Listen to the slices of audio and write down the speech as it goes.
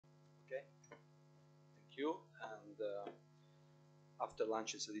you. And after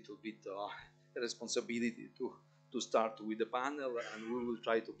lunch is a little bit a responsibility to start with the panel, and we will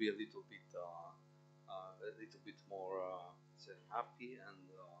try to be a little bit more say happy and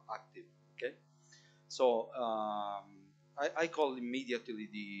active. Okay, so I call immediately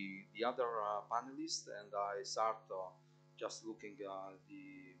the other panelists, and I start just looking the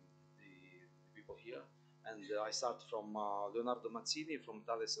people here. And I start from Leonardo Mazzini from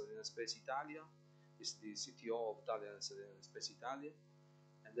Thales Space Italia. He's the CTO of Thales Space Italia.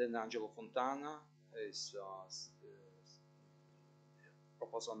 And then Angelo Fontana is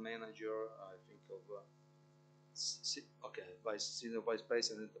proposal manager, I think, of Senior Vice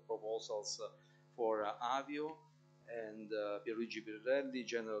President of Proposals for Avio, and Pierluigi Birrelli,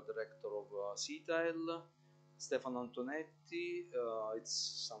 General Director of CITAL. Stefano Antonetti, it's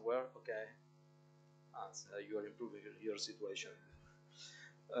somewhere, okay. You are improving your situation.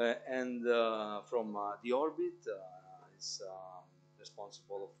 And from the Orbit is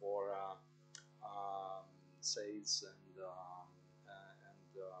responsible for sales and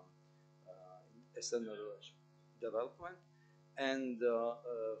external development. And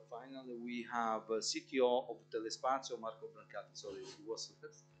finally, we have CTO of Telespazio, Marco Brancati. Sorry, he was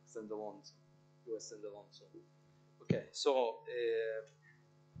standalone. He was standalone. So, okay. So,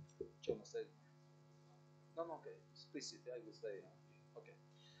 no, okay. Explicit. I will say. Okay.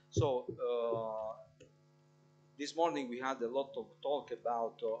 So this morning we had a lot of talk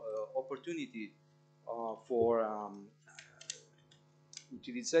about opportunity for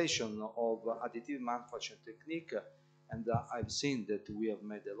utilization of additive manufacturing technique, and I've seen that we have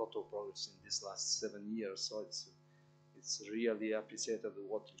made a lot of progress in these last 7 years. So it's really appreciated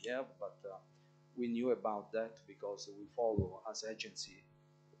what we have, but we knew about that because we follow as agency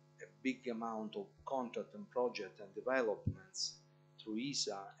a big amount of contract and project and developments through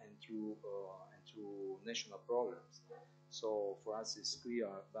ESA and through national programs. So for us it's clear,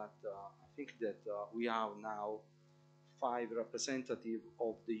 but I think that we have now 5 representatives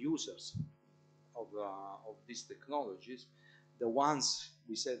of the users of these technologies. The ones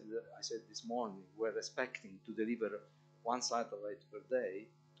I said this morning, we're expecting to deliver 1 satellite per day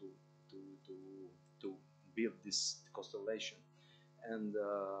to build this constellation, and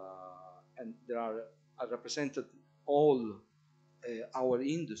there are represented all our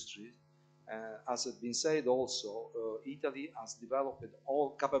industries. As has been said also, Italy has developed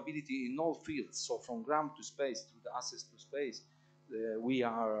all capability in all fields. So from ground to space, to the access to space, we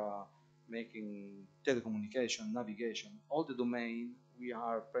are making telecommunication, navigation, all the domain. We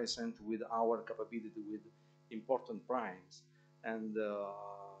are present with our capability with important primes. And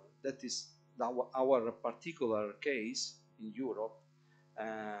that is our particular case in Europe.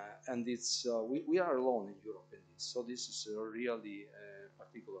 And it's we are alone in Europe in this. So this is really a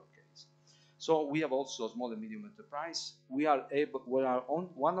particular case. So we have also small and medium enterprise. We are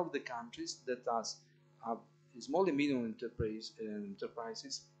one of the countries that has small and medium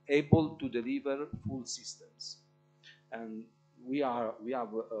enterprises able to deliver full systems. And we have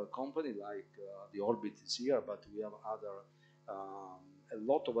a company like the Orbit is here, but we have a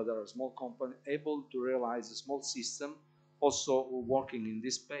lot of other small companies able to realize a small system, also working in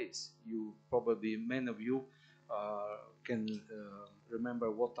this space. You probably, many of you can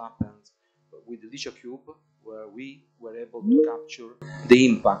remember what happened with the GSEW, where we were able to capture the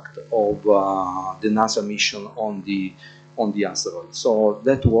impact of the NASA mission on the asteroid. So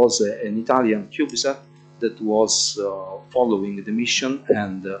that was an Italian CubeSat that was following the mission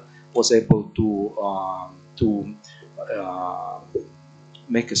and was able to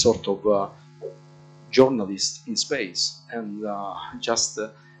make a sort of journalist in space, and just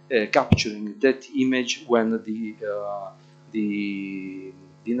capturing that image when the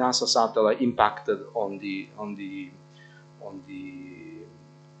NASA satellite impacted on the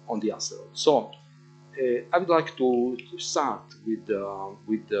asteroid. So I would like to start with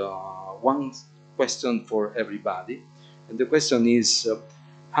one question for everybody, and the question is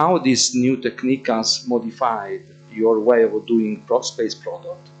how this new technique has modified your way of doing space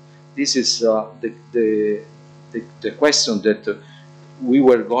product. This is the question that we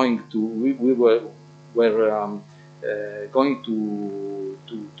were going to going to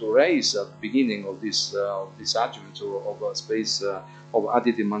raise at the beginning of this argument of space of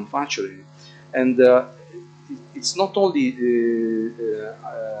additive manufacturing, and it's not only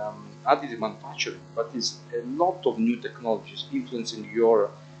additive manufacturing, but it's a lot of new technologies influencing your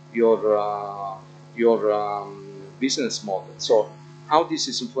business model. So how this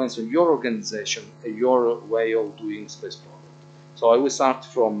is influencing your organization and your way of doing space product. So I will start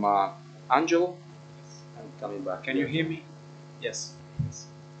from Angelo. I'm coming back. Can you hear me? Yes.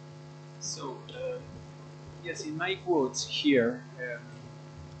 So Yes, in my quotes here,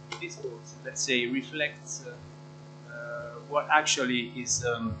 this quote, let's say, reflects what actually is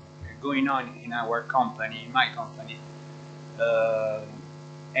going on in our company, in my company, uh,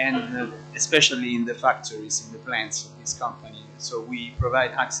 and especially in the factories, in the plants of this company. So we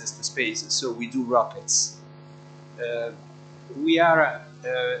provide access to space, so we do rockets. We are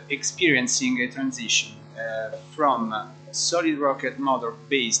experiencing a transition from solid rocket motor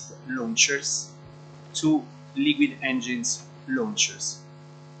based launchers to liquid engines launchers.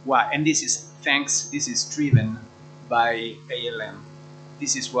 Why? And this is driven by ALM.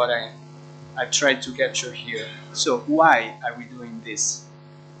 This is what I've tried to capture here. So why are we doing this?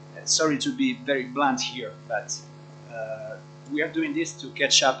 Sorry to be very blunt here, but we are doing this to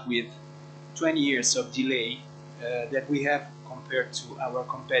catch up with 20 years of delay that we have compared to our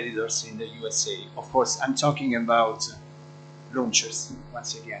competitors in the USA. Of course, I'm talking about launchers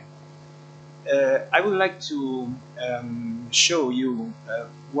once again. I would like to show you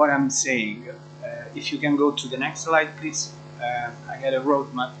what I'm saying. If you can go to the next slide, please. I got a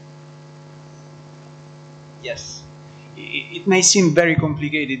roadmap. Yes. It may seem very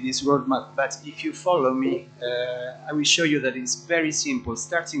complicated, this roadmap, but if you follow me, I will show you that it's very simple.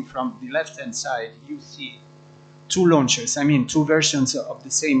 Starting from the left-hand side, you see two launchers, I mean two versions of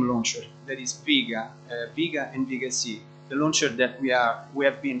the same launcher. That is Vega and Vega C. The launcher that we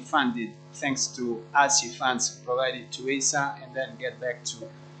have been funded thanks to ASI funds provided to ESA and then get back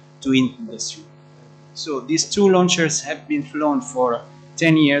to industry. So these two launchers have been flown for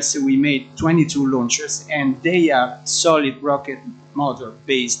 10 years. We made 22 launchers and they are solid rocket motor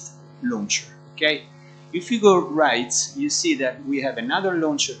based launcher. Okay. If you go right, you see that we have another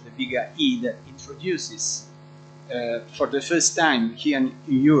launcher, the Vega E, that introduces for the first time here in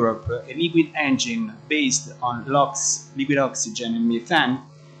Europe, a liquid engine based on LOX, liquid oxygen and methane.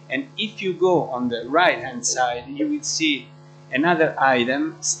 And if you go on the right-hand side, you will see another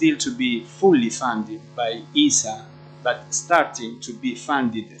item still to be fully funded by ESA, but starting to be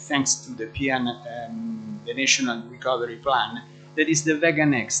funded thanks to the PN, the National Recovery Plan, that is the Vega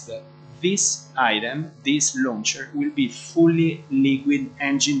Next. This item, this launcher, will be fully liquid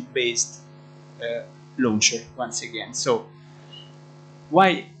engine based launcher once again. So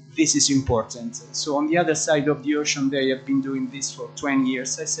why this is important? So on the other side of the ocean, they have been doing this for 20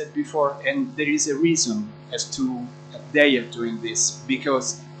 years, I said before, and there is a reason as to they are doing this,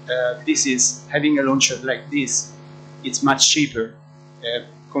 because this is having a launcher like this, it's much cheaper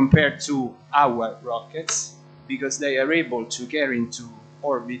compared to our rockets, because they are able to carry into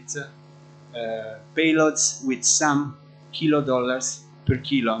orbit payloads with some $dollars per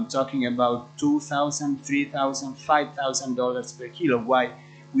kilo. I'm talking about $2,000, $3,000, $5,000 per kilo. Why?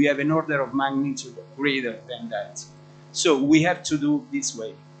 We have an order of magnitude greater than that. So we have to do this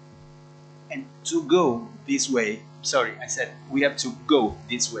way. And to go this way, sorry, I said we have to go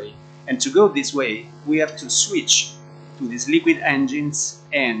this way. And to go this way, we have to switch to these liquid engines,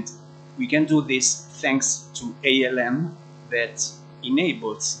 and we can do this thanks to ALM that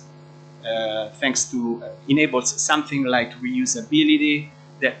enables enables something like reusability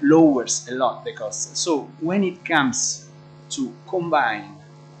that lowers a lot the cost. So when it comes to combine,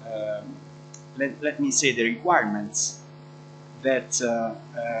 let me say, the requirements that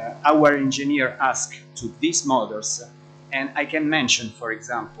our engineer asked to these motors, and I can mention, for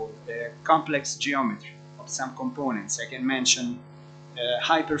example, the complex geometry of some components. I can mention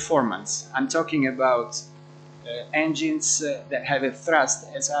high performance. I'm talking about engines that have a thrust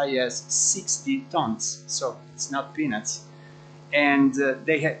as high as 60 tons, so it's not peanuts. And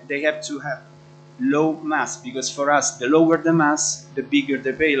they have to have low mass, because for us, the lower the mass, the bigger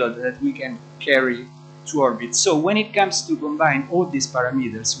the payload that we can carry to orbit. So when it comes to combine all these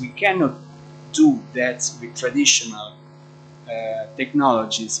parameters, we cannot do that with traditional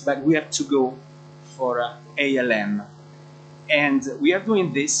technologies, but we have to go for ALM. And we are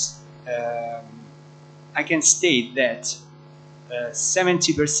doing this. I can state that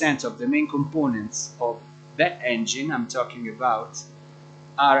 70% of the main components of that engine I'm talking about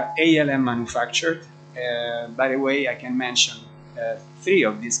are ALM manufactured. By the way, I can mention three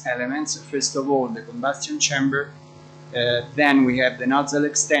of these elements. First of all, the combustion chamber, then we have the nozzle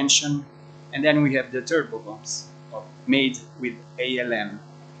extension, and then we have the turbopumps made with ALM.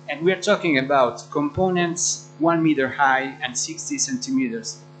 And we're talking about components 1 meter high and 60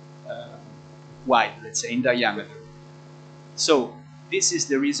 centimeters wide, let's say, in diameter. So this is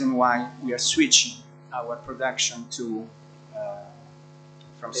the reason why we are switching our production to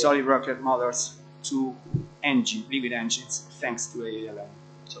from solid rocket motors to liquid engines, thanks to ALM.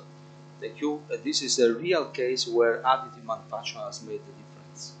 So, thank you. This is a real case where additive manufacturing has made the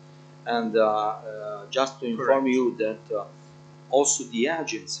difference. And just to inform you that also the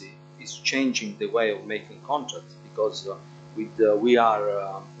agency is changing the way of making contracts, because we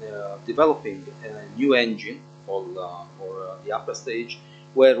are developing a new engine for the upper stage,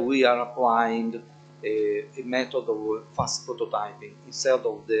 where we are applying a method of fast prototyping instead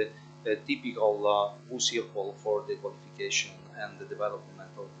of the typical circle for the qualification and the development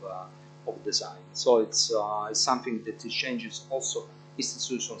of design. So it's something that changes also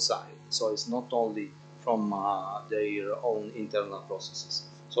institution side. So it's not only from their own internal processes.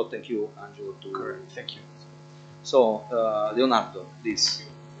 So thank you, Angelo. Correct. Thank you. So Leonardo, please.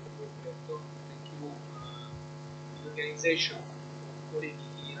 Thank you. The organization already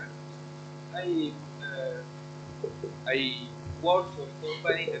here. I work for a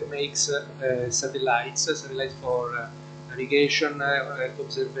company that makes satellites for navigation,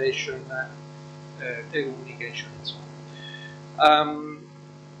 observation, telecommunication, and so on.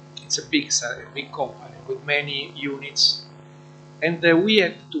 It's a big company with many units, and we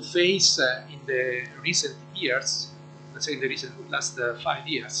had to face in the recent years, let's say in the last 5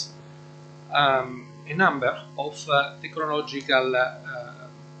 years, a number of technological,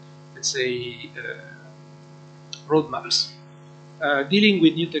 let's say, roadmaps dealing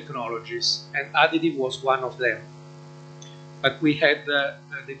with new technologies, and additive was one of them. But we had the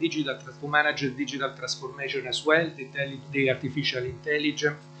digital to manage the digital transformation as well, the artificial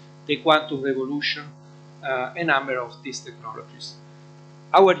intelligence, the quantum revolution, a number of these technologies.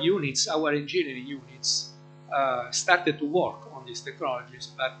 Our units, our engineering units, started to work on these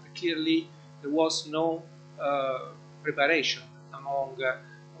technologies, but clearly there was no preparation among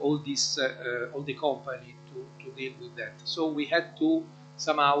all the company to deal with that. So we had to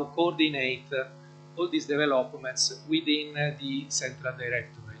somehow coordinate all these developments within the central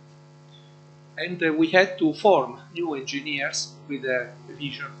directorate. And we had to form new engineers with a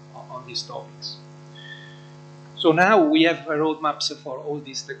vision on these topics. So now we have roadmaps for all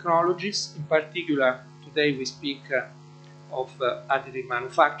these technologies. In particular, today we speak of additive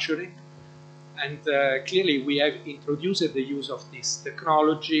manufacturing. And clearly we have introduced the use of this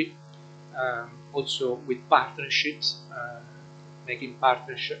technology also with partnerships, making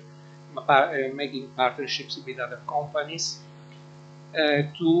partnerships with other companies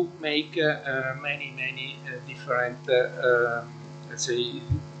to make many different, let's say,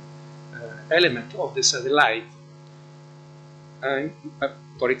 elements of the satellite.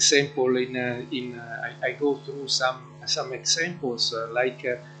 For example, I go through some examples like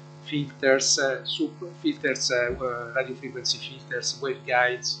filters, filters, radio frequency filters,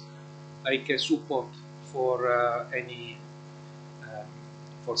 waveguides, like support for any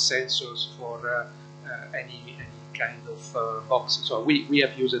for sensors, for any kind of box. So we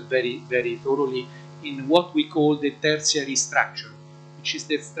have used it very thoroughly in what we call the tertiary structure, which is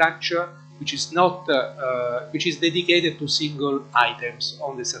the structure which is not which is dedicated to single items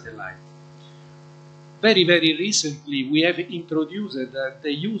on the satellite. Very recently, we have introduced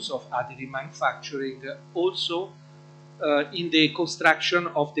the use of additive manufacturing also in the construction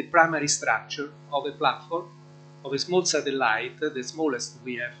of the primary structure of a platform, of a small satellite, the smallest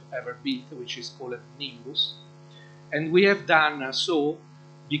we have ever built, which is called Nimbus. And we have done so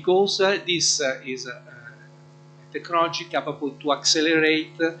because this is a technology capable to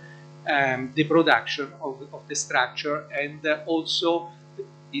accelerate the production of the structure, and also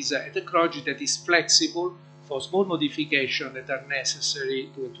is a technology that is flexible for small modifications that are necessary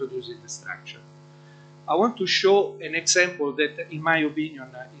to introduce in the structure. I want to show an example that, in my opinion,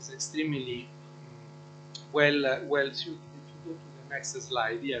 is extremely well suited. If you go to the next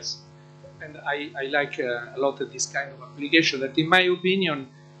slide, yes. And I like a lot of this kind of application that, in my opinion,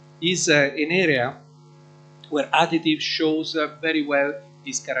 is an area where additive shows very well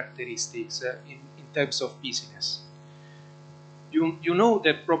these characteristics in terms of business. You know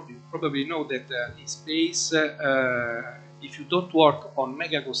that probably know that in space, if you don't work on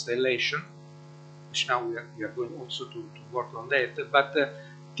mega constellation, which now we are going also to work on that, but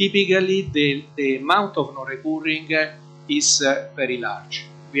typically the amount of non-recurring is very large.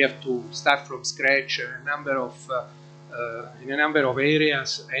 We have to start from scratch in a number of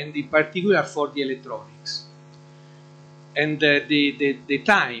areas, and in particular for the electronics. And the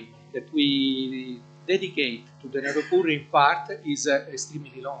time that we dedicate to the non-recurring part is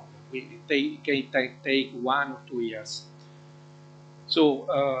extremely long. It can take 1 or 2 years. So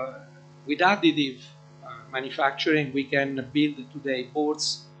with additive manufacturing, we can build today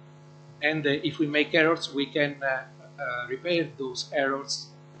boards, and if we make errors, we can repair those errors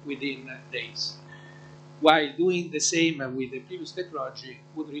within days. While doing the same with the previous technology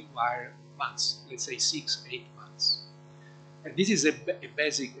would require months, let's say 6-8 months. And this is a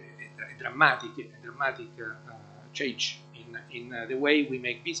basic, dramatic change in the way we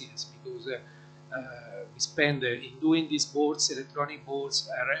make business, because we spend in doing these boards, electronic boards,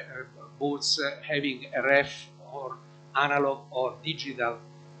 boards having RF or analog or digital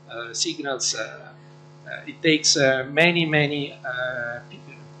signals. It takes many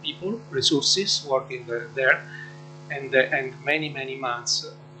people, resources working there, and many months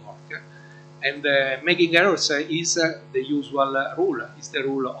of work. And making errors is the usual rule, is the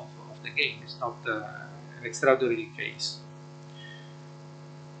rule of the game. It's not an extraordinary case.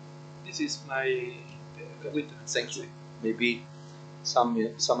 This is my witness. Thank you. Maybe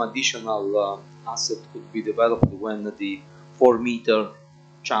some additional asset could be developed when the 4-meter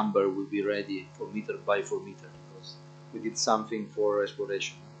chamber will be ready, 4-meter by 4-meter, because we did something for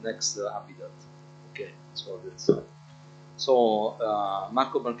exploration. Next habitat. Okay, so that's so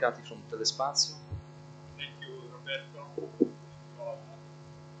Marco Brancati from Telespazio. Thank you, Roberto.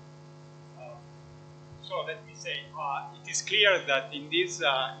 So let me say, it is clear that in this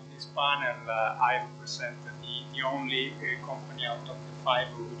panel, I represent the only company out of the 5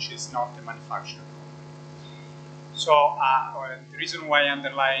 which is not a manufacturer company. So the reason why I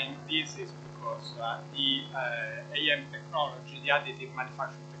underline this is because the AM technology, the additive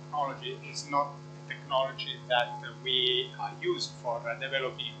manufacturing technology, is not a technology that we use for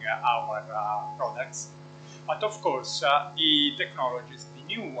developing our products. But of course, the technologies, the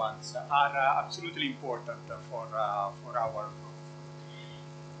new ones, are absolutely important for our growth.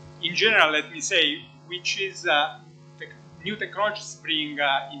 In general, let me say, which is new technologies bring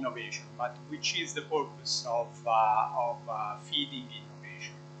innovation, but which is the purpose of feeding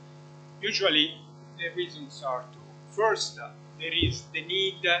innovation? Usually, the reasons are two. First, there is the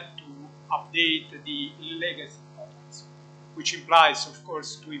need to update the legacy products, which implies, of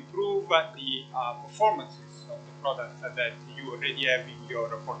course, to improve the performances of the product that you already have in your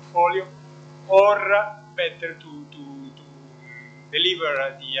portfolio, or better to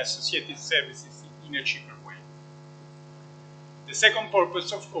deliver the associated services in a cheaper way. The second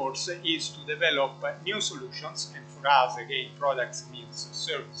purpose, of course, is to develop new solutions, and for us, again, products means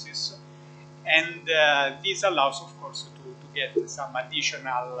services, and this allows, of course, to get some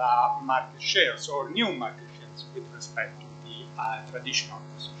additional market shares or new market shares with respect to the traditional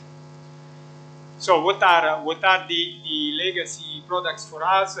position. So what are the legacy products for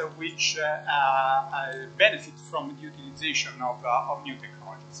us which benefit from the utilization of new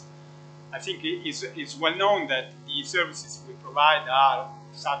technologies? I think it's well known that the services we provide are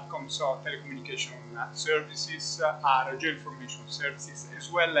SATCOM, so telecommunication services, are geoinformation services, as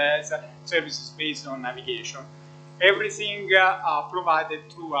well as services based on navigation. Everything provided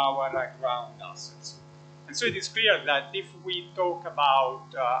through our ground assets. And so it is clear that if we talk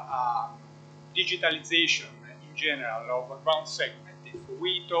about digitalization in general of a ground segment, if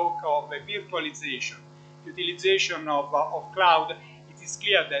we talk of virtualization, utilization of cloud, it is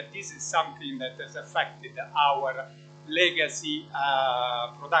clear that this is something that has affected our legacy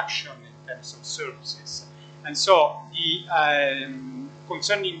production in terms of services. And so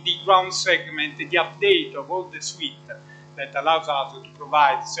concerning the ground segment, the update of all the suite that allows us to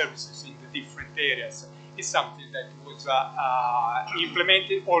provide services in the different areas is something that was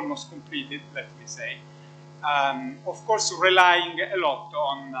implemented, almost completed, let me say. Of course, relying a lot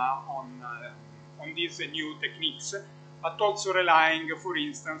on these new techniques, but also relying, for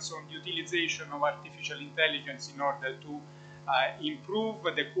instance, on the utilization of artificial intelligence in order to improve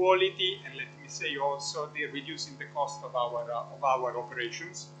the quality, and let me say also the reducing the cost of our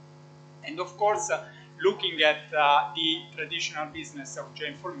operations. And of course, looking at the traditional business of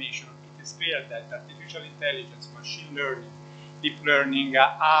geoinformation, it is clear that artificial intelligence, machine learning, deep learning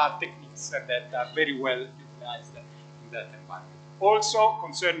are techniques that are very well utilized in that environment. Also,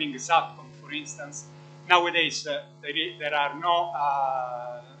 concerning SATCOM, for instance, nowadays there are no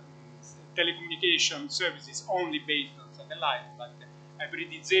telecommunication services only based on satellite, but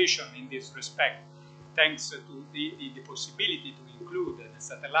hybridization in this respect, thanks to the possibility to include the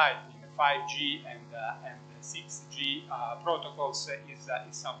satellite in 5G and 6G protocols is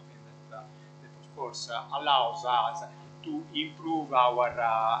something that of course allows us to improve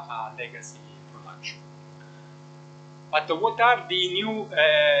our legacy production. But what are the new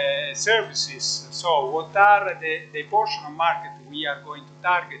services? So what are the portion of market we are going to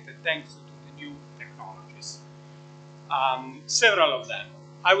target thanks to the new technologies? Several of them.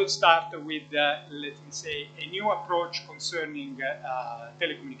 I will start with, let me say, a new approach concerning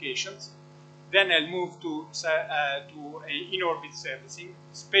telecommunications. Then I'll move to in-orbit servicing,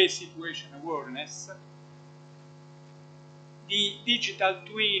 space situation awareness, the digital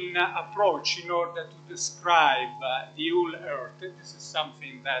twin approach in order to describe the whole Earth. This is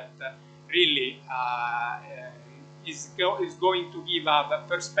something that really is going to give a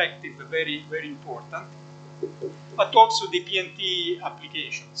perspective very, very important. But also the PNT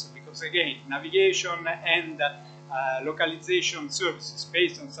applications, because again, navigation and localization services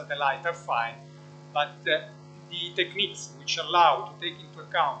based on satellite are fine, but the techniques which allow to take into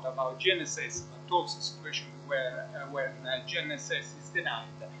account about GNSS, but also situations where when GNSS is denied,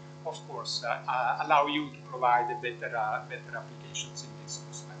 of course, allow you to provide better applications in this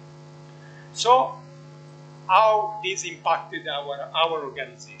respect. So, how this impacted our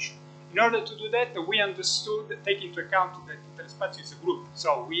organization? In order to do that, we understood, take into account that Telespazio is a group.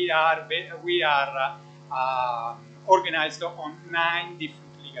 So we are organized on 9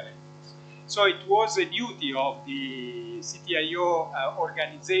 different legal entities. So it was a duty of the CTIO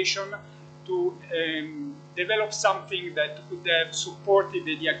organization to develop something that could have supported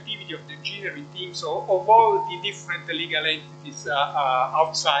the activity of the engineering teams of all the different legal entities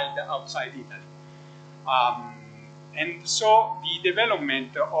outside Italy. And so the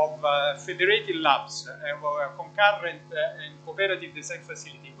development of federated labs, concurrent and cooperative design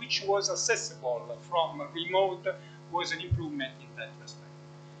facility, which was accessible from remote, was an improvement in that respect.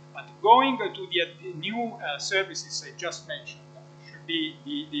 But going to the new services I just mentioned, should be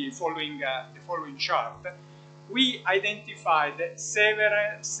the following chart, we identified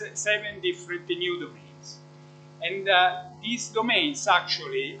 7 different new domains. And these domains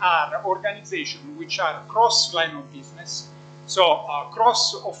actually are organizations which are cross-line of business, so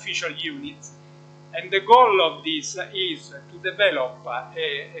cross-official units. And the goal of this is to develop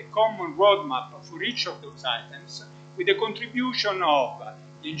a common roadmap for each of those items with the contribution of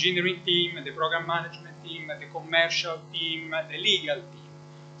the engineering team, the program management team, the commercial team, the legal team.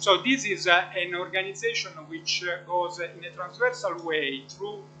 So this is an organization which goes in a transversal way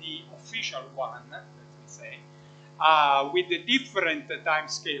through the official one, let me say, with a different time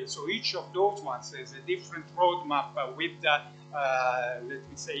scale. So each of those ones has a different roadmap with, let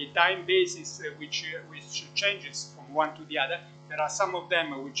me say, time basis which changes from one to the other. There are some of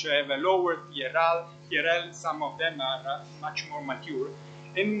them which have a lower TRL, some of them are much more mature.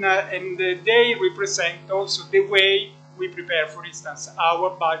 And they represent also the way we prepare, for instance,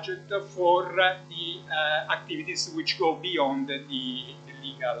 our budget for the activities which go beyond the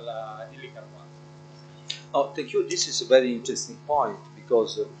legal ones. Oh, thank you. This is a very interesting point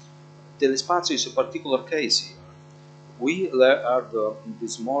because Telespazio is a particular case here. We heard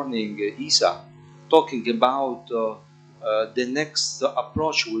this morning Isa talking about the next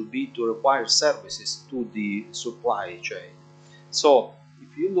approach will be to require services to the supply chain. So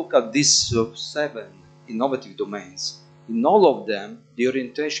if you look at these 7 innovative domains, in all of them, the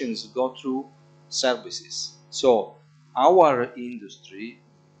orientations go through services. So our industry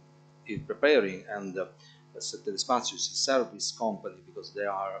is preparing, and Telespazio is a service company because they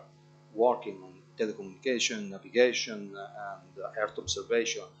are working on telecommunication, navigation, and Earth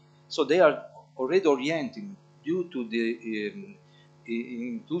observation. So they are already orienting due to the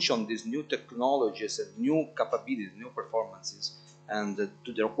inclusion of these new technologies and new capabilities, new performances, and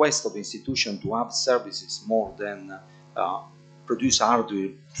to the request of institution to have services more than produce hardware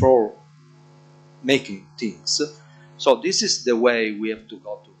for making things. So this is the way we have to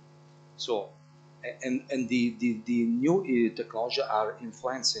go to. So, and the new technology are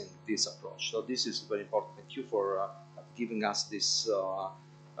influencing this approach. So this is very important. Thank you for giving us this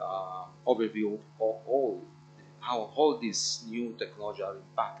overview of how all these new technology are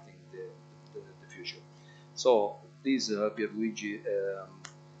impacting the future. So please, Pierluigi,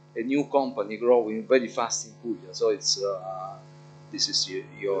 a new company growing very fast in Puglia. So it's this is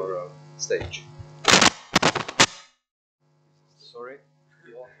your stage. Sorry,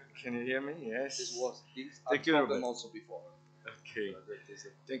 can you hear me? Yes. This Thank you, problem Roberto. also before. Okay.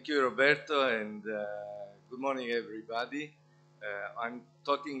 Thank you, Roberto, and good morning, everybody. I'm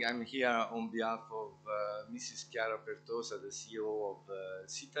here on behalf of Mrs. Chiara Pertosa, the CEO of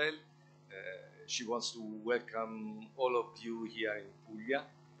CITEL. She wants to welcome all of you here in Puglia.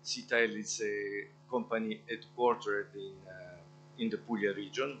 CITEL is a company headquartered in the Puglia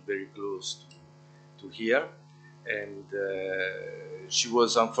region, very close to here. And she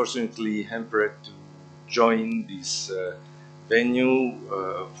was unfortunately hampered to join this venue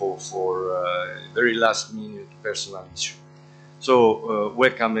for very last minute personal issue. So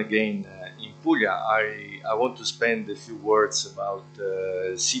welcome again in Puglia. I want to spend a few words about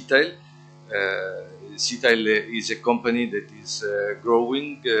CITEL. CITEL is a company that is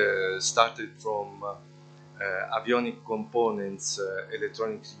growing, started from avionic components,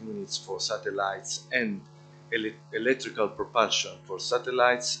 electronic units for satellites and electrical propulsion for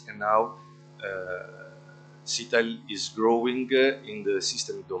satellites, and now CITAL is growing in the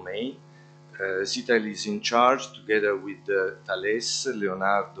system domain. CITAL is in charge, together with Thales,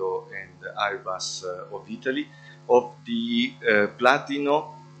 Leonardo, and Airbus of Italy, of the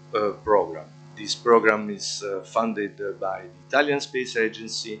Platino program. This program is funded by the Italian Space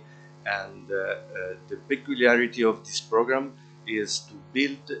Agency, and the peculiarity of this program is to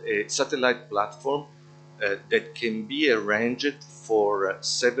build a satellite platform that can be arranged for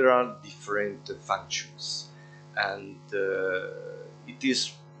several different functions. And it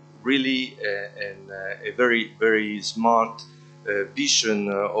is really a very, very smart vision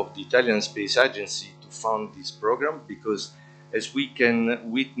of the Italian Space Agency to fund this program, because as we can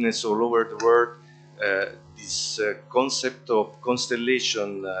witness all over the world, this concept of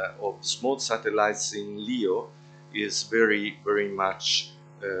constellation of small satellites in LEO is very, very much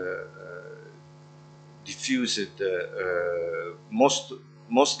diffused,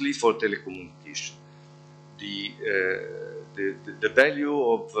 mostly for telecommunication. The value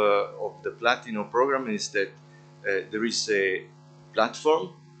of the Platino program is that there is a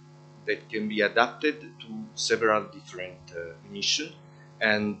platform that can be adapted to several different missions,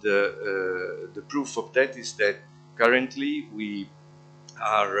 and the proof of that is that currently we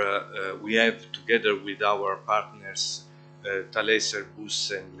have, together with our partners Thales,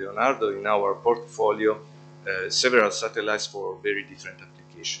 Airbus, and Leonardo, in our portfolio several satellites for very different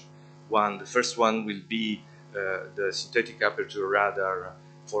applications. The first one will be the synthetic aperture radar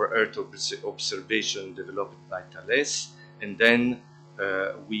for Earth observation developed by Thales, and then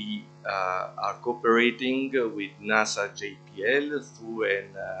we are cooperating with NASA JPL through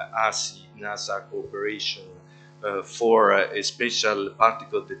an ASI-NASA cooperation for a special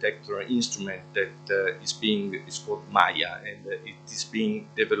particle detector instrument that is called Maya, and it is being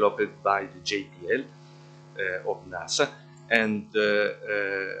developed by the JPL of NASA. And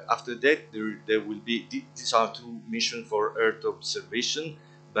after that, there will be, these are two missions for Earth observation,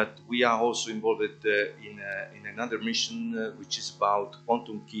 but we are also involved in another mission which is about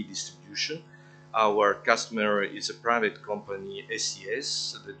quantum key distribution. Our customer is a private company,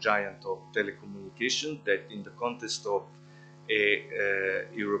 SES, the giant of telecommunication, that in the context of a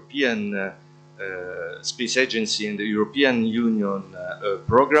European Space Agency and the European Union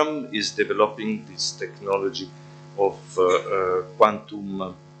program is developing this technology of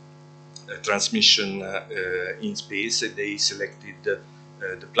quantum transmission in space. They selected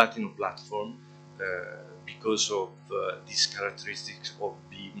the Platinum platform because of these characteristics of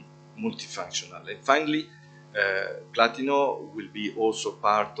being multifunctional. And finally, Platino will be also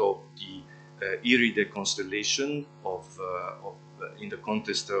part of the Iride constellation in the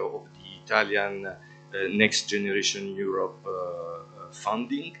context of the Italian Next Generation Europe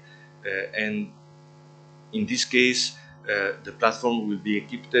funding, and in this case, the platform will be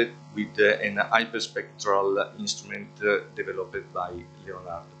equipped with an hyperspectral instrument developed by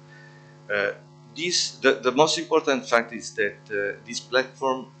Leonardo. The most important fact is that this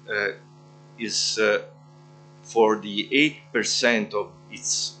platform is for the 8% of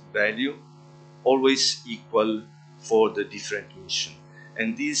its value always equal for the different mission.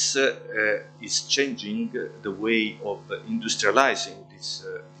 And this is changing the way of industrializing this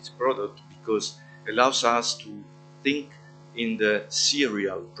product, because it allows us to think in the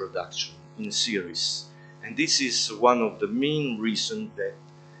serial production, in series. And this is one of the main reasons that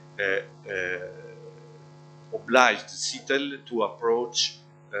obliged CITEL to approach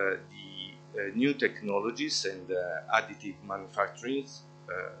the new technologies and additive manufacturing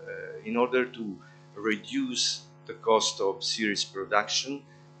in order to reduce the cost of series production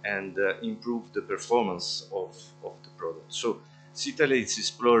and improve the performance of the product. So CITEL is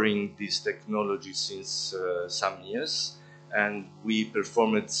exploring this technology since some years, and we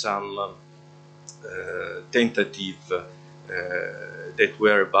performed some tentative that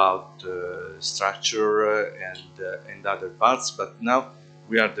were about structure and other parts, but now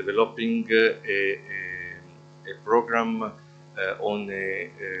we are developing a program on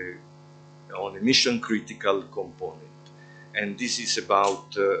a mission critical component, and this is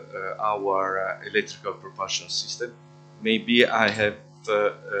about our electrical propulsion system. Maybe I have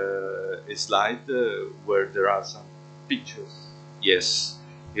a slide where there are some pictures. Yes,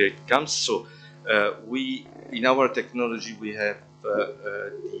 here it comes. So in our technology we have the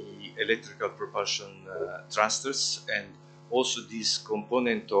electrical propulsion thrusters, and also this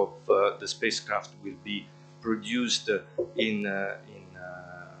component of the spacecraft will be produced in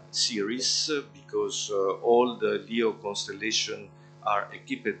series, because all the LEO constellation are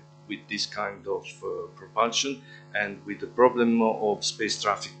equipped with this kind of propulsion, and with the problem of space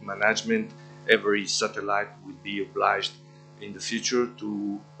traffic management, every satellite will be obliged in the future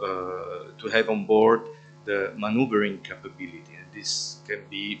to have on board the maneuvering capability, and this can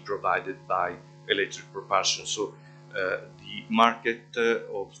be provided by electric propulsion. So the market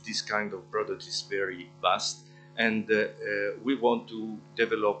of this kind of product is very vast, and we want to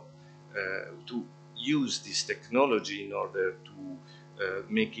develop, to use this technology in order to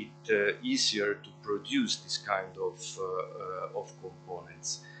make it easier to produce this kind of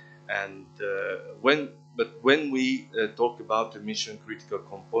components. And when we talk about a mission critical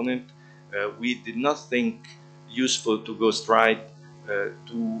component, we did not think useful to go straight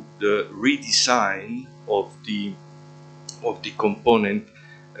to the redesign of the component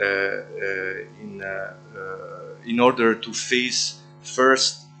in order to face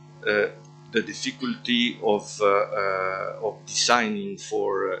first the difficulty of designing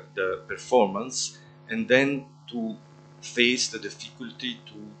for the performance, and then to face the difficulty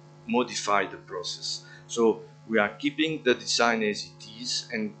to modify the process. So we are keeping the design as it is,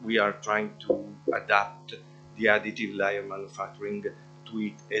 and we are trying to adapt the additive layer manufacturing to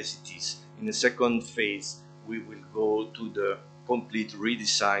it as it is. In the second phase, we will go to the complete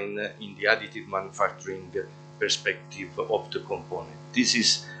redesign in the additive manufacturing perspective of the component.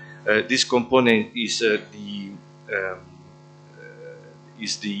 This component is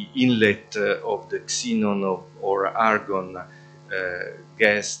the inlet of the xenon or argon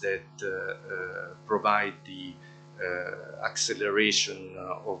gas that provide the acceleration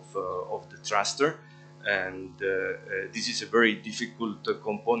of the thruster, and this is a very difficult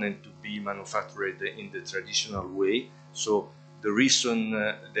component to be manufactured in the traditional way. So the reason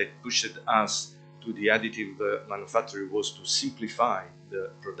that pushed us to the additive manufacturing was to simplify the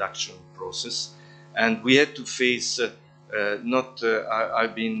production process, and we had to face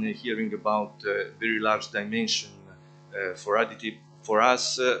I've been hearing about very large dimension for additive. For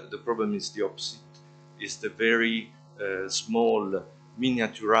us, the problem is the opposite. Is the very small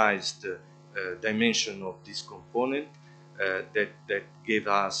miniaturized dimension of this component that gave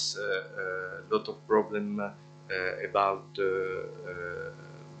us a lot of problem about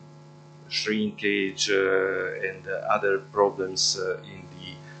shrinkage and other problems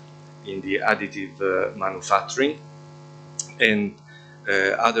in the additive manufacturing, and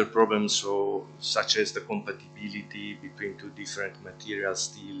other problems such as the compatibility between two different materials,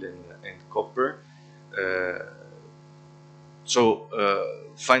 steel and copper.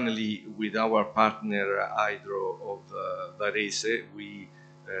 Finally, with our partner Hydro of Varese, we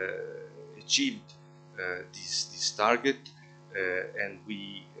achieved this target, and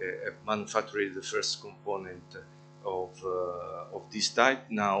we have manufactured the first component of this type.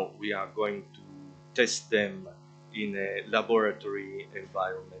 Now we are going to test them in a laboratory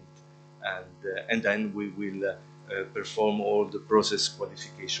environment, and then we will perform all the process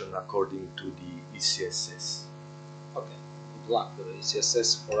qualification according to the ECSS. Okay, good luck. The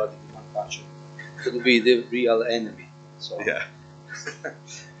ECSS for additive manufacturing could be the real enemy. So yeah.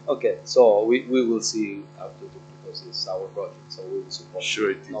 Okay, so we will see how to do, because it's our project, so we will support.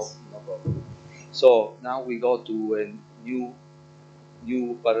 Sure, it is. No problem. So now we go to a new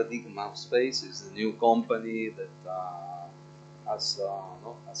paradigm of space. Is a new company that has the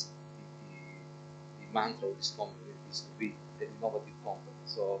mantra of this company is to be an innovative company.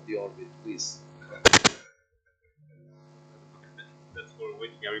 So the Orbit, please. That's for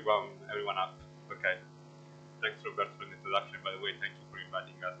waking everyone up. Okay. Thanks, Roberto, for the introduction. By the way, thank you for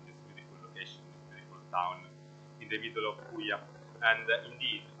inviting us in this beautiful location, this beautiful town in the middle of Puglia. And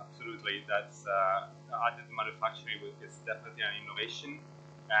indeed, absolutely, that's additive manufacturing is definitely an innovation.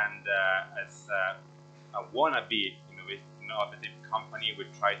 And as a wannabe innovative company, we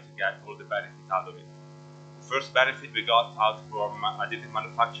try to get all the benefits out of it. The first benefit we got out from additive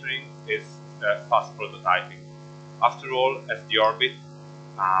manufacturing is fast prototyping. After all, as the Orbit,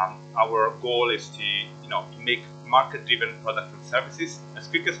 our goal is to make market-driven products and services as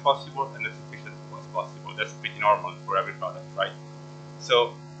quick as possible and as efficient as possible. That's pretty normal for every product, right?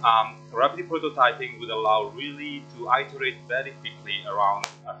 So rapid prototyping would allow really to iterate very quickly around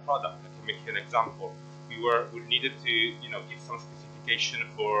a product. I can make you an example. We needed to give some specification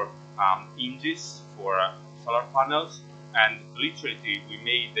for hinges for solar panels, and literally we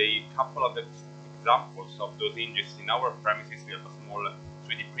made a couple of examples of those hinges in our premises. We have a small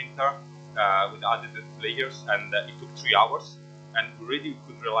 3D printer with added layers, and it took 3 hours, and already we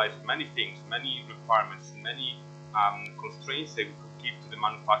could realize many things, many requirements, many constraints that we could give to the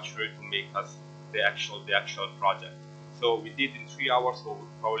manufacturer to make us the actual project. So we did in 3 hours, so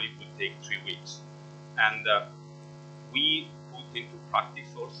it probably would take 3 weeks. And we put into practice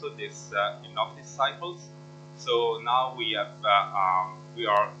also this innovative cycles. So now we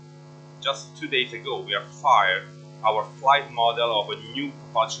are just 2 days ago, we have fired our flight model of a new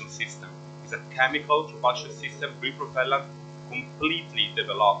propulsion system. It's a chemical propulsion system, repropellant, completely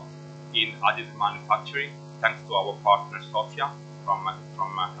developed in additive manufacturing, thanks to our partner Sofia from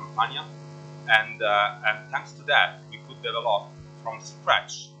Campania. And thanks to that, we could develop from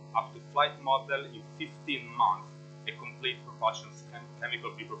scratch up to flight model in 15 months a complete propulsion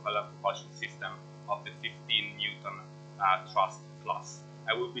chemical repropellant propulsion system of the 15 Newton thrust class.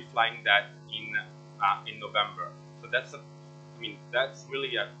 I will be flying that in November. So that's that's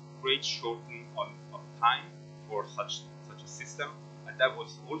really a great shortening of time for such a system, and that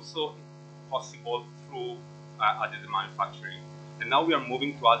was also possible through additive manufacturing. And now we are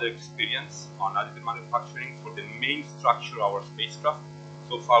moving to other experience on additive manufacturing for the main structure of our spacecraft.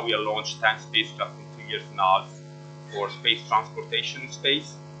 So far we have launched 10 spacecraft in 2 years and a half for space transportation in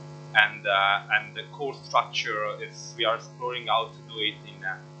space. And the core structure is we are exploring how to do it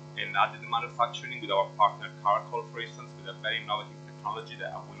in additive manufacturing with our partner Caracol, for instance, with a very innovative technology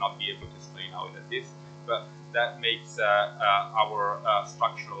that I will not be able to explain how it is. But that makes our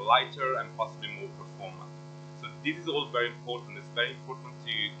structure lighter and possibly more performant. So this is all very important. It's very important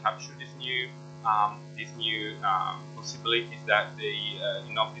to capture these new possibilities that the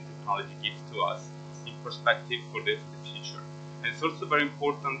innovative technology gives to us in perspective for the future. And it's also very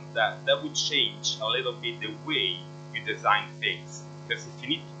important that would change a little bit the way you design things. Because if you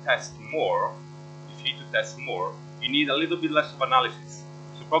need to test more, you need a little bit less of analysis.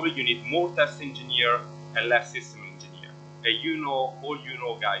 So probably you need more test engineer and less system engineer. And all you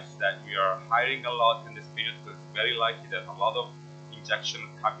know guys, that we are hiring a lot in this period because it's very likely there's a lot of injection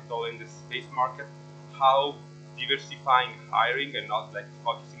of capital in the space market. How diversifying hiring and not like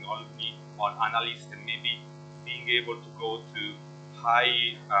focusing only on analysts and maybe being able to go to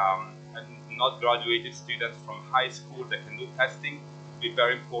high and not graduated students from high school that can do testing will be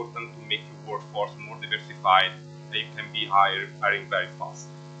very important to make your workforce more diversified, that you can be hiring very fast.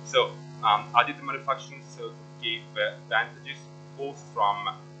 So additive manufacturing gave advantages both from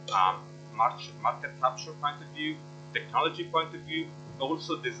market capture point of view, technology point of view, but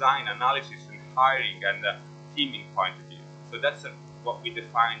also design, analysis, and hiring and teaming point of view. So that's what we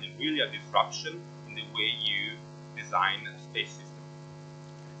define really a disruption in the way you design a space system.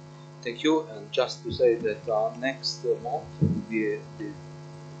 Thank you. And just to say that next month will be the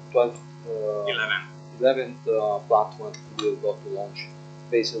 12th, 11th platform will go to launch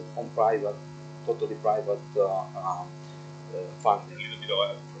based on private, totally private funding. A little bit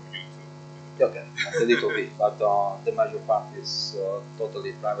of from you too. Okay, a little bit, but the major part is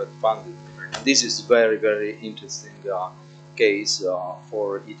totally private funded. This is very, very interesting case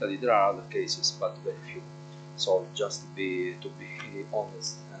for Italy. There are other cases, but very few. So just to be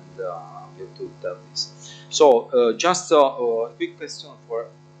honest, and we have to tell this. So just a quick question for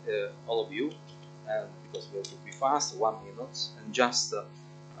all of you, and because we have to be fast, 1 minute, and just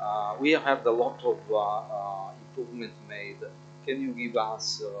we have a lot of improvement made. Can you give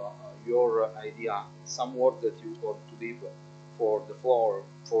us your idea, some word that you want to leave for the floor,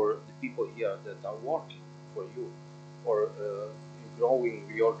 for the people here that are working for you, or growing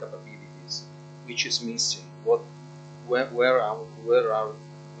your capabilities, which is missing? Where are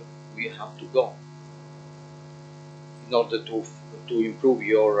we have to go in order to improve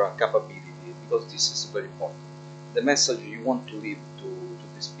your capability? Because this is very important. The message you want to leave to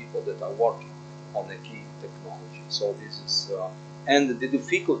these people that are working on a key technology. So this is and the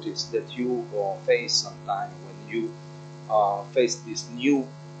difficulties that you face sometimes when you face these new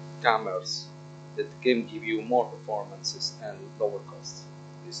cameras that can give you more performances and lower costs.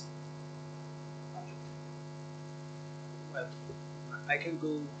 This. Well, I can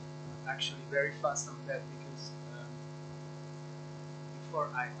go actually very fast on that because before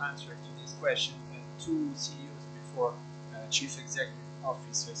I answer to this question, two CEOs before chief executive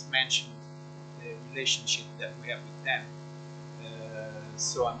officers mentioned the relationship that we have with them.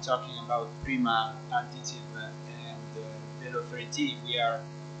 So I'm talking about Prima, Additive, and Velo3D. We are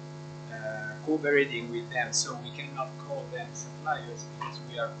cooperating with them, so we cannot call them suppliers because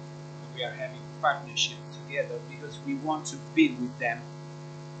we are having partnership together because we want to build with them,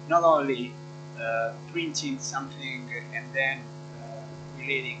 not only printing something and then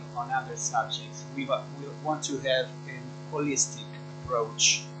relating on other subjects. We want to have a holistic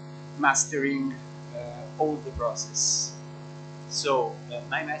approach, mastering all the process. So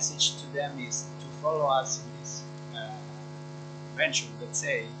my message to them is to follow us in this venture, let's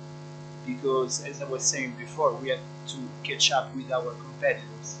say, because as I was saying before, we have to catch up with our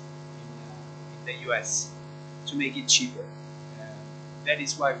competitors in the US to make it cheaper. That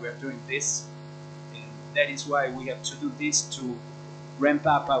is why we are doing this, and that is why we have to do this to ramp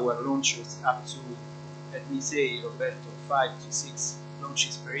up our launches up to, let me say, Roberto, 5 to 6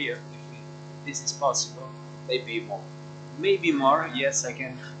 launches per year, if this is possible. Maybe more. Maybe more. Yes, I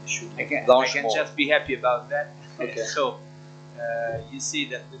can Launch more. just be happy about that. Okay. So you see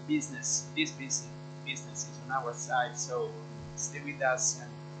that this business is on our side. So stay with us,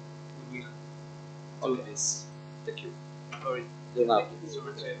 and we will do this. Thank you. Sorry. Leonardo.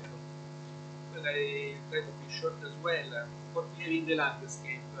 Well, I try to be short as well. What we have in the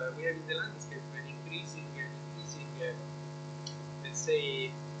landscape, an increasing, let's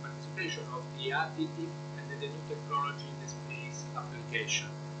say, participation of the additive and the new technology in the space application.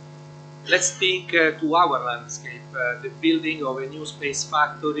 Let's think to our landscape, the building of a new space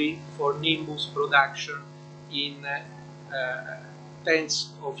factory for Nimbus production in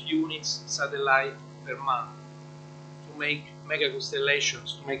tens of units satellite per month to make mega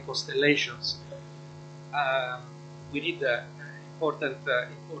constellations, we need important,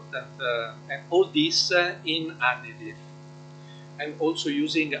 and all this in additive, and also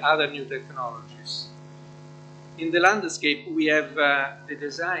using other new technologies. In the landscape, we have the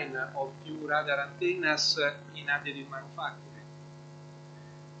design of new radar antennas in additive manufacturing.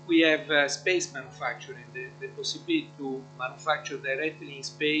 We have space manufacturing, the possibility to manufacture directly in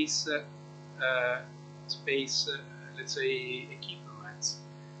space, let's say, equipments,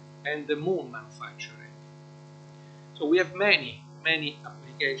 and the moon manufacturing. So we have many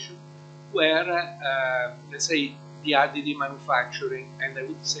applications where, let's say, the additive manufacturing, and I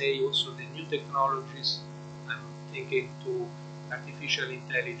would say also the new technologies, I'm thinking to artificial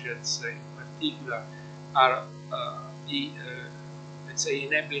intelligence in particular, are the, let's say,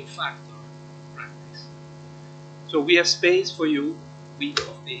 enabling factor in practice. So we have space for you, we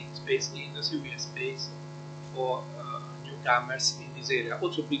of the space industry, we have space for newcomers in this area,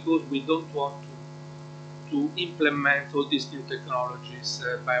 also because we don't want to implement all these new technologies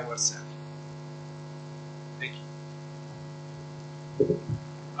by ourselves. Thank you.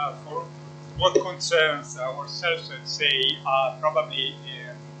 For what concerns ourselves, let's say, probably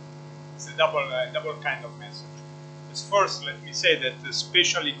it's a double kind of message. First, let me say that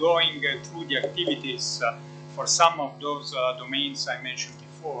especially going through the activities for some of those domains I mentioned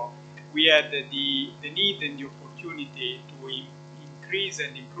before, we had the need and the opportunity to increase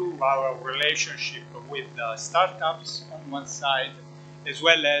and improve our relationship with startups on one side, as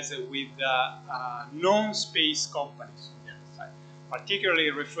well as with non-space companies on the other side, particularly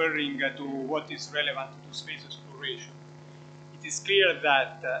referring to what is relevant to space exploration. It is clear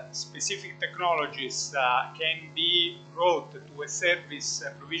that specific technologies can be brought to a service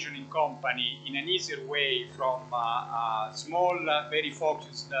provisioning company in an easier way from small, very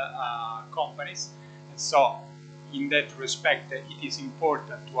focused companies. And so, in that respect, it is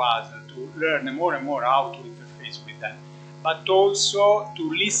important to us to learn more and more how to interface with them, but also to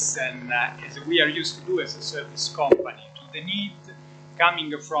listen, as we are used to do as a service company, to the need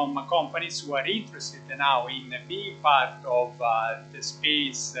coming from companies who are interested now in being part of the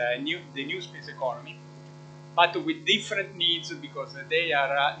space, the new space economy, but with different needs because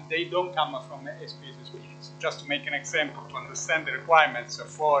they don't come from a space experience. Just to make an example, to understand the requirements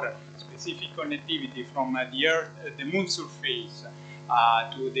for specific connectivity from the Earth, the Moon surface,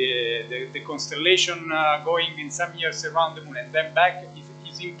 to the constellation going in some years around the Moon and then back,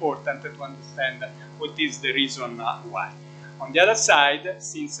 is important to understand what is the reason why. On the other side,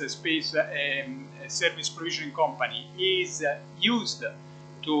 since a space service provisioning company is used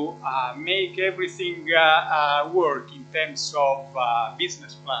to make everything work in terms of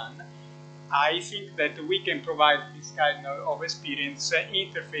business plan, I think that we can provide this kind of experience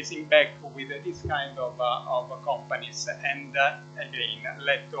interfacing back with this kind of companies and again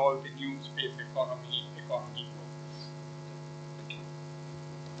let all the new space economy grow.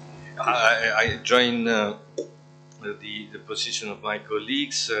 I join the position of my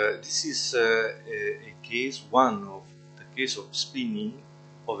colleagues. This is one of the case of spinning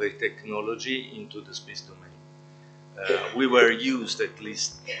of a technology into the space domain. We were used, at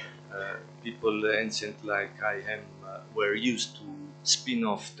least people ancient like I am, were used to spin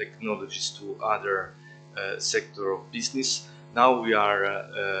off technologies to other sector of business. Now we are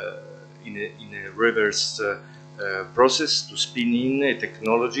in a reverse process to spin in a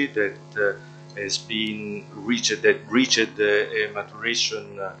technology that has been reached a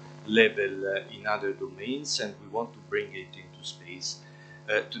maturation level in other domains, and we want to bring it into space.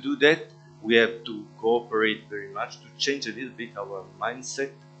 To do that, we have to cooperate very much to change a little bit our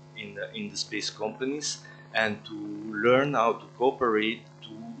mindset in the space companies and to learn how to cooperate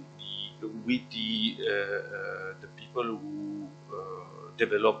with the people who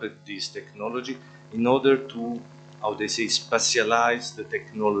developed this technology in order to how they say, spatialize the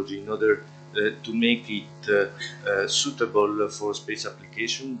technology in order to make it suitable for space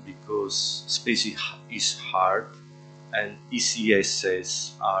application, because space is hard and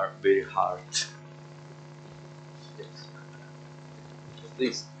ECSS are very hard. Yes.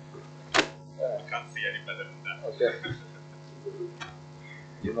 Please. I can't see any better than that. Okay.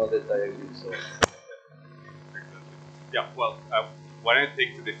 You know that I agree, so. Exactly. Yeah, well, when I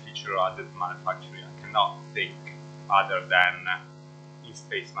think to the future of additive manufacturing, I cannot think other than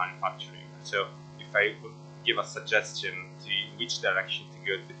in-space manufacturing. So if I would give a suggestion to which direction to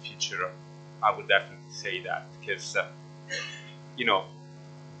go in the future, I would definitely say that, because you know,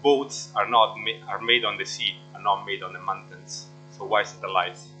 boats are made on the sea, are not made on the mountains. So why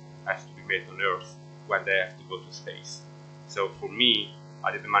satellites have to be made on Earth when they have to go to space? So for me,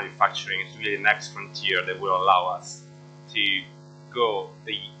 additive manufacturing is really the next frontier that will allow us to go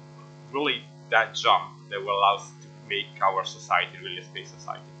really that jump that will allow us to make our society really a space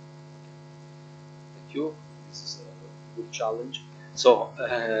society. Thank you. This is a good challenge. So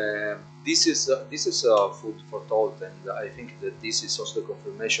this is food for thought, and I think that this is also the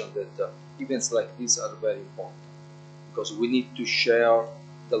confirmation that events like this are very important, because we need to share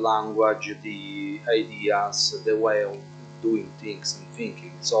the language, the ideas, the way of doing things and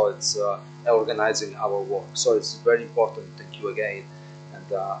thinking. So it's organizing our work. So it's very important. Thank you again,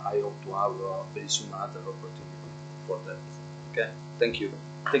 and I hope to have very soon another opportunity for that. Okay. Thank you.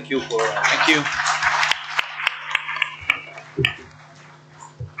 Thank you for. Thank you.